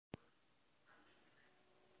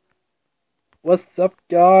What's up,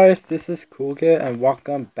 guys? This is Cool Kid, and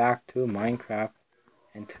welcome back to Minecraft.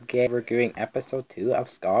 And today we're doing episode 2 of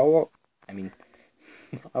Skywars. I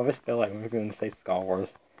always feel like we're going to say Skywars,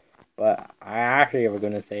 but I actually we're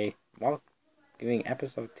going to say, well, doing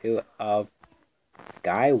episode 2 of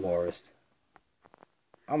Skywars.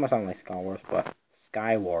 Almost sound like Skywars, but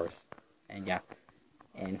Skywars. And yeah,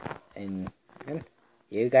 and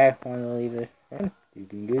you guys want to leave it, you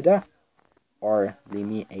can do that, or leave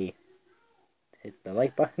me a hit the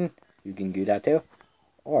like button, you can do that too.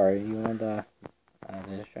 Or you want to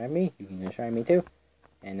destroy me, you can destroy me too.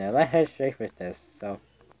 And let's head straight with this. So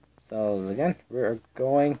again, we're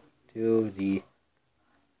going to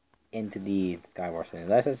into the Skywars.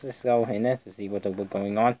 Let's just go in this to see what's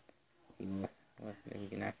going on. What we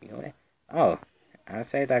can actually go in. Oh, I'd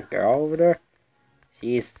say that girl over there,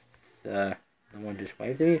 she's the one just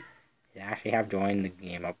waved to me. They actually have joined the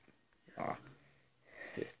game up. Oh,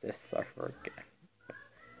 this server again.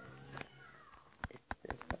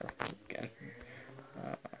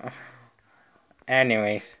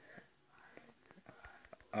 Anyways,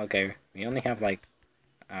 okay, we only have like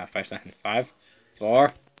 5 seconds. 5,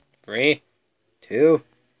 4, 3, 2,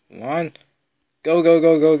 1, go, go,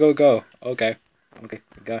 go, go, go, go. Okay, we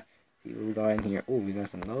got people go in here. Oh, we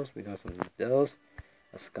got some of those. We got some of those.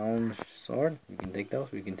 A scone sword. We can take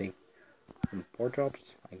those. We can take some pork chops.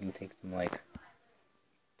 I can take some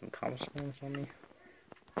some cobblestones on me.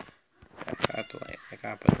 I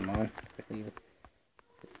gotta put them on quickly.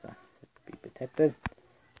 Just to be protected.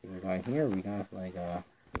 We're going here. We got we got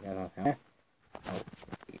a helmet. Oh,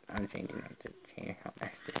 I'm changing them to change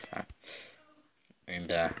helmet this time.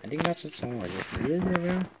 And I think that's it. Somewhere just needed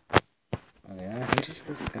around. Okay, I'm just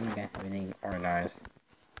gonna get everything organized.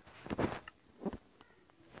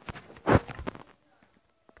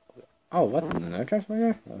 Oh, what? The no traps right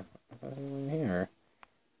here? Oh, I thought it was here.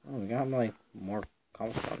 Oh, we got like more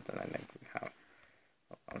cobblestones than I think we have.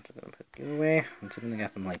 Oh, I'm just gonna put you away. I'm just gonna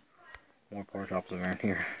get some more pork chops around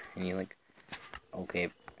here. And you okay.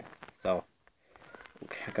 So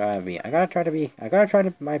I gotta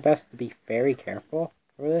try my best to be very careful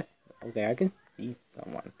for this. Okay, I can see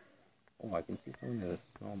someone. Oh, I can see someone in a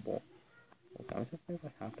small bowl. Okay, I'm just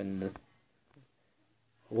what happened.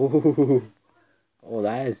 Oh,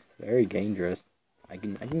 that is very dangerous. I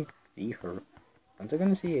can see her. I'm just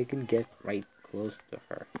gonna see I can get right close to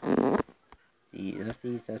her. Let's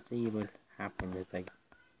see what happens if I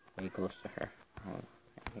way close to her. Oh,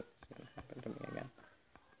 I hate this is gonna happen to me again.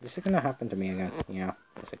 This is gonna happen to me again. Yeah,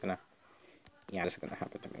 this is gonna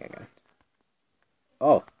happen to me again.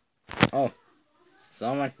 Oh,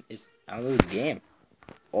 someone is out of the game.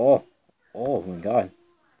 Oh my god.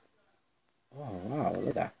 Oh wow, look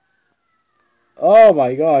at that. Oh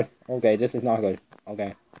my god. Okay, this is not good.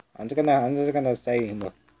 Okay, I'm just gonna stay in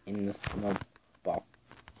the snow ball.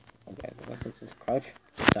 Okay, let's just crouch.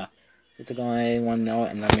 It's a guy I want to know,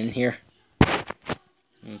 and I'm in here.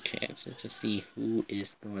 Okay, so to see who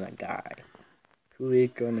is gonna die. Who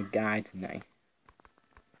is gonna die tonight?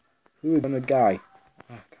 Who is gonna die?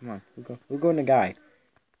 Oh, come on, who gonna die?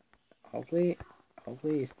 Hopefully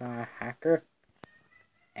it's not a hacker,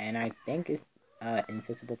 and I think it's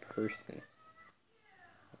invisible person.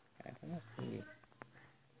 Okay, let's see.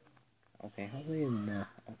 Okay, hopefully no.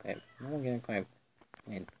 Okay, no one getting quite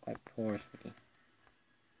towards me.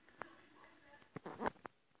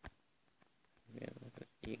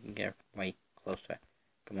 You can get right close to it.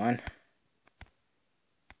 Come on.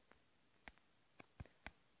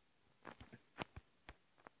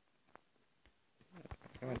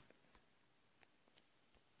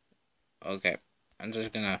 Okay, I'm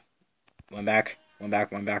just gonna one back.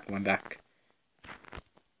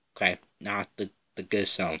 Okay, not the good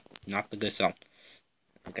zone. Not the good zone.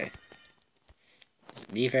 Okay.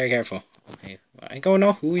 Just be very careful. Okay, I don't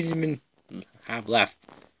know who we even have left.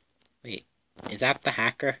 Wait, is that the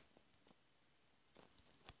hacker?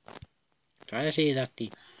 I'm trying to see that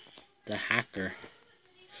the hacker.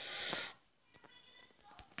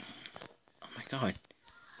 Oh my god.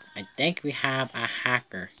 I think we have a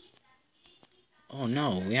hacker. Oh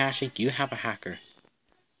no, we actually do have a hacker.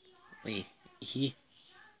 Wait,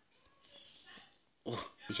 oh,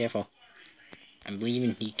 be careful. I'm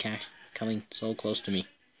believing he coming so close to me.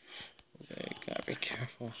 Okay, gotta be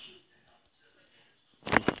careful.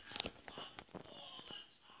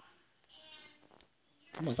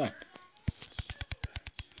 Oh my god.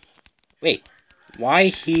 Wait, why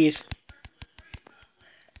he's...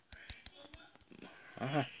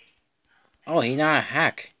 oh, he's not a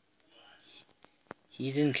hack.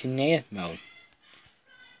 He's in kinetic mode.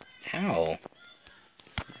 How?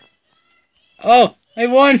 Oh, I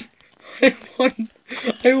won! I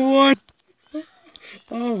won!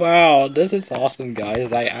 Oh wow, this is awesome,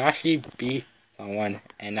 guys. I actually beat someone,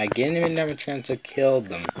 and I didn't even have a chance to kill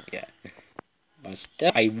them yet. But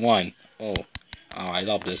still, I won. Oh, I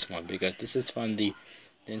love this one because this is from the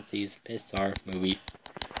Disney's Pixar movie.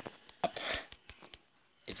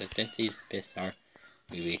 It's a Disney's Pixar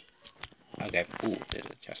movie. Okay, ooh, there's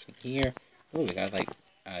a chest in here. Ooh, we got like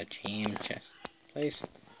a chain chest place.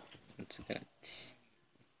 It's gonna.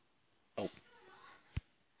 Oh,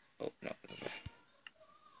 oh no.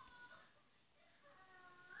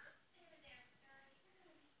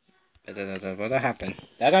 That's not what happened.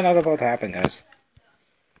 That's not what happened, guys.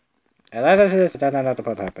 That's not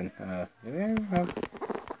what happened.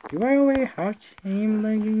 Do I already have chain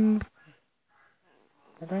leggings?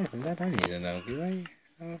 That I need to know. Do I?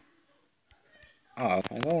 Oh,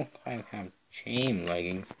 I don't quite have chain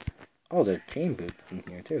leggings. Oh, there's chain boots in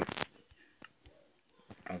here too.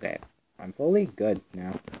 Okay, I'm fully good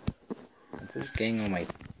now. I'm just getting all my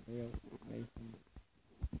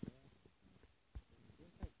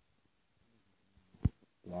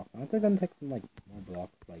blocks. I'm just gonna take some like more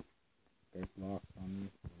blocks, like dirt blocks on me,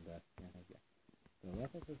 and yeah. So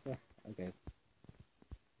that's just okay.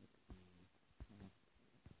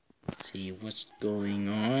 Let's see what's going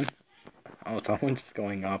on. Oh, someone's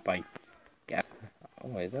going up. I guess.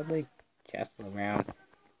 Oh, is that like chests around?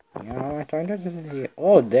 You know, I'm trying to just see.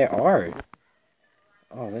 Oh, there are.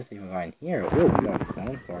 Oh, let's even go in here. Oh, we got a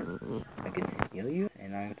stone sword. I can heal you,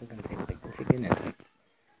 and I'm just gonna take like chicken and some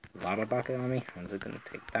lava bucket on me. I'm just gonna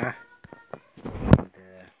take that. And,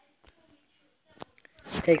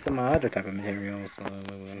 take some other type of materials. Oh,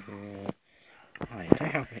 if I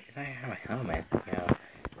have a helmet, yeah,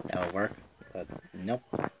 that'll work. But nope,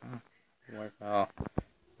 work well.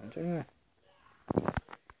 I'm just gonna.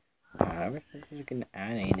 I wish you can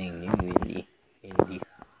add anything new in the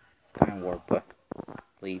Skywars book.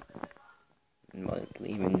 Please,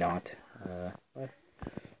 even not. But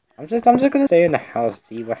I'm just gonna stay in the house,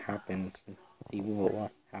 see what happens, see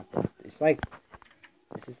what happens. It's like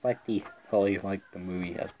this is like the totally like the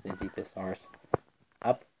movie of Disney Pixar's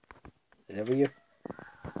Up. Is that you?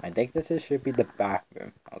 I think should be the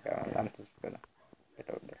bathroom. Okay, I'm just gonna get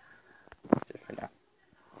over there just for now.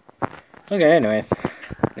 Okay, anyways,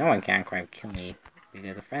 no one can quite kill me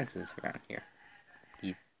because the fences around here.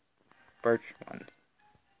 These birch ones.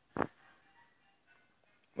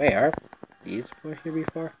 Wait, are these were here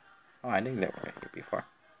before? Oh, I think they were here before.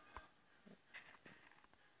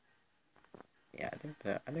 Yeah, I think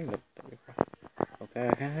they were before. Okay,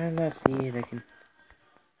 let's see if I can.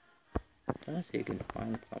 Let's see if I can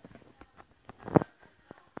find something.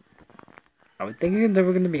 I was thinking there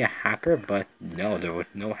were gonna be a hacker, but no, there was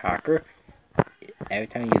no hacker. Every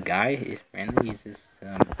time you die, it's randomly just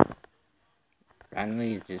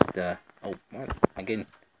oh what? I meant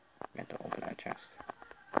to open that chest.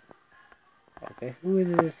 Okay, who is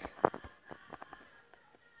this?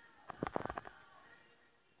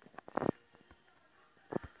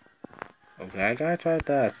 Okay, I gotta try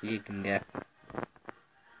that so you can get.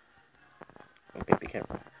 Okay, be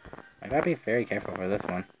careful. I gotta be very careful for this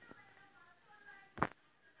one.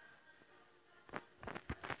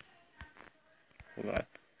 Hold on.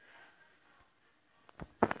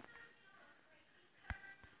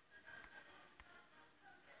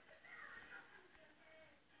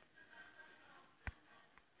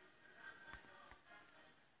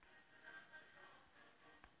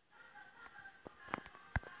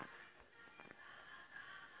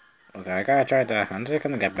 Okay, I gotta try that. I'm just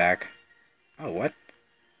gonna get back. Oh, what?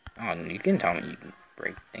 Oh, you can tell me you can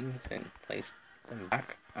break things and place them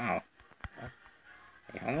back. Oh.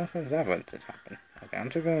 Hey, how long since that what just happened? Okay, I'm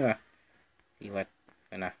just gonna see what's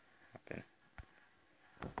gonna happen.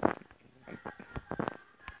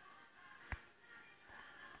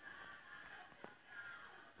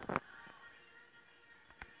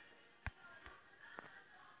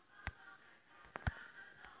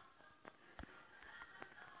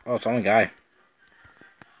 Oh, it's only guy.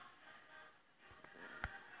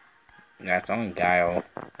 Yeah, it's only guy. Oh,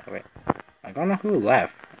 wait. I don't know who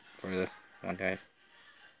left for this one, guys.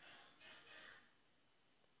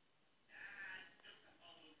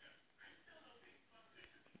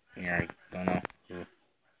 Yeah, I don't know who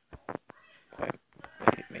quite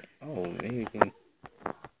hit me. Oh, maybe we can.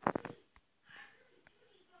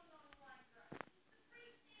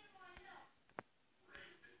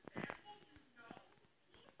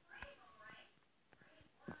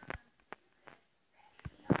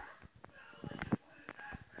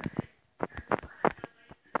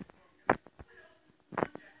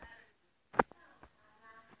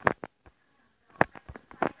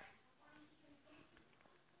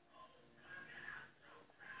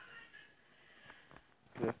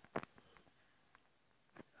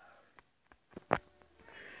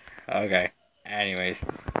 Okay. Anyways,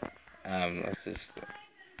 let's just.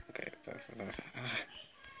 Okay.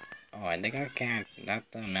 Oh, I think I can't. That's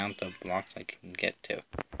the amount of blocks I can get to.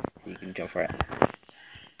 You can jump for it.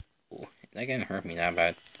 Ooh, that didn't hurt me that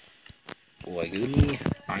bad. Oh, I do need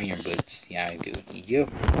iron boots. Yeah, I do need you.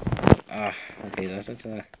 Okay, that's just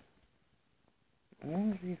I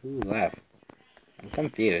don't see who left. I'm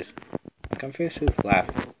confused. I'm confused who's left.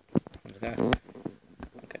 Okay,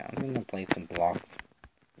 I'm gonna place some blocks.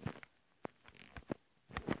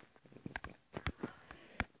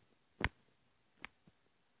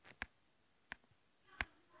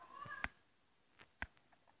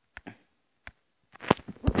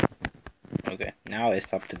 Okay, now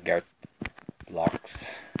it's up to get blocks.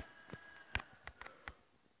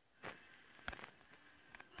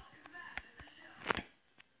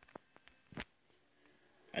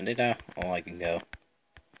 I did all I can go.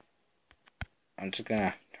 I'm just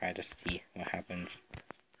gonna try to see what happens.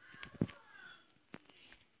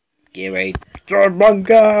 Get ready, start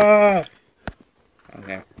bunker!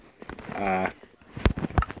 Okay.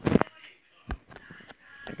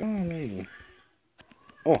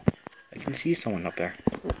 Oh, I can see someone up there.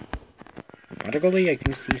 Vertically, I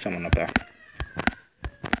can see someone up there.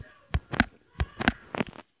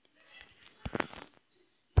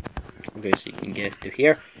 Okay, so you can get to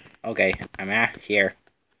here. Okay, I'm at here.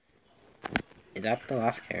 Is that the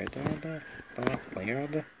last character out there? The last player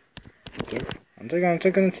out there? Yes. I'm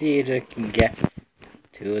just gonna see if I can get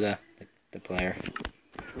to the player.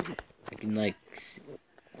 I can like.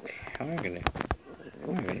 Okay, how am I gonna?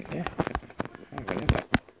 Yeah. Okay,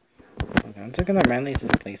 I'm just gonna randomly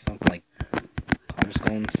just place some like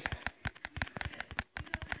cobblestones.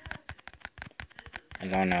 I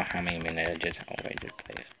don't know how many minutes I just already just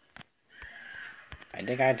placed. I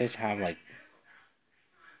think I just have like.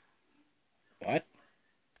 What?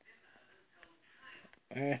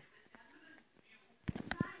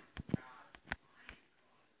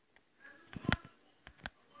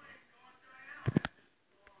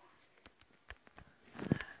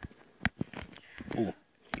 Ooh,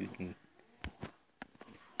 you can.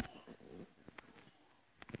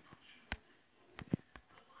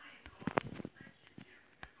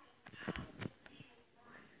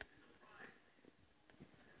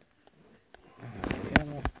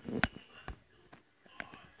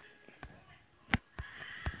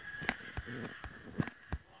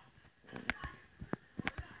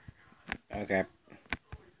 Okay.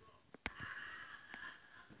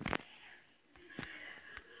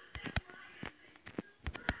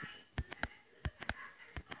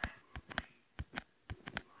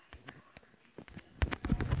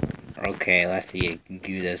 Okay, let's see. I can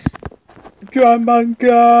do this. John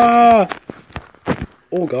Manga!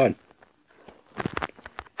 Oh god.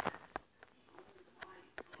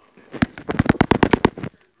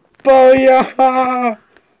 Booyah!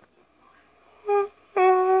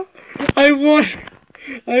 I won!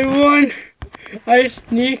 I won! I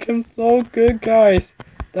sneak him so good, guys.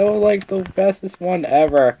 That was like the bestest one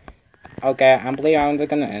ever. Okay, I believe I'm just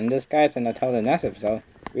gonna end this, guys, and until the next episode,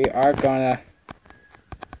 we are gonna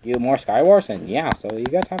do more Skywars, and yeah, so you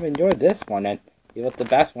guys have enjoyed this one, and it was the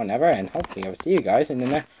best one ever, and hopefully I'll see you guys in the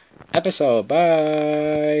next episode.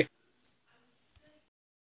 Bye!